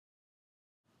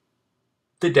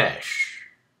The dash.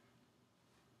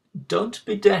 Don't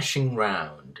be dashing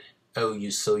round, oh you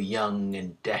so young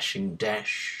and dashing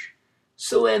dash,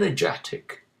 so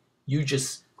energetic, you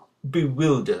just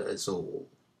bewilder us all.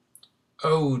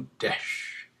 Oh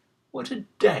dash, what a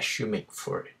dash you make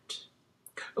for it.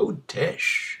 Oh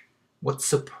dash, what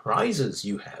surprises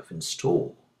you have in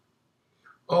store.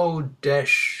 Oh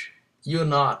dash, you're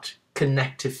not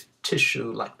connective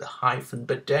tissue like the hyphen,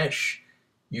 but dash,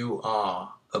 you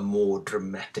are a more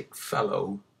dramatic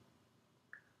fellow.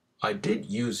 I did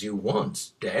use you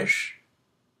once, dash,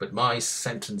 but my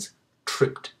sentence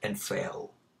tripped and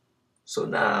fell. So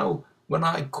now, when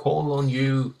I call on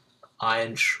you, I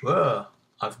ensure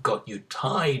I've got you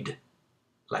tied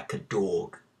like a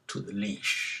dog to the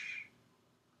leash.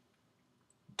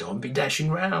 Don't be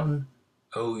dashing round,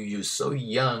 oh you so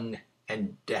young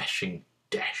and dashing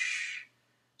dash,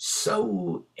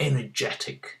 so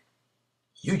energetic,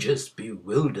 you just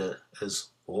bewilder us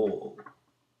all.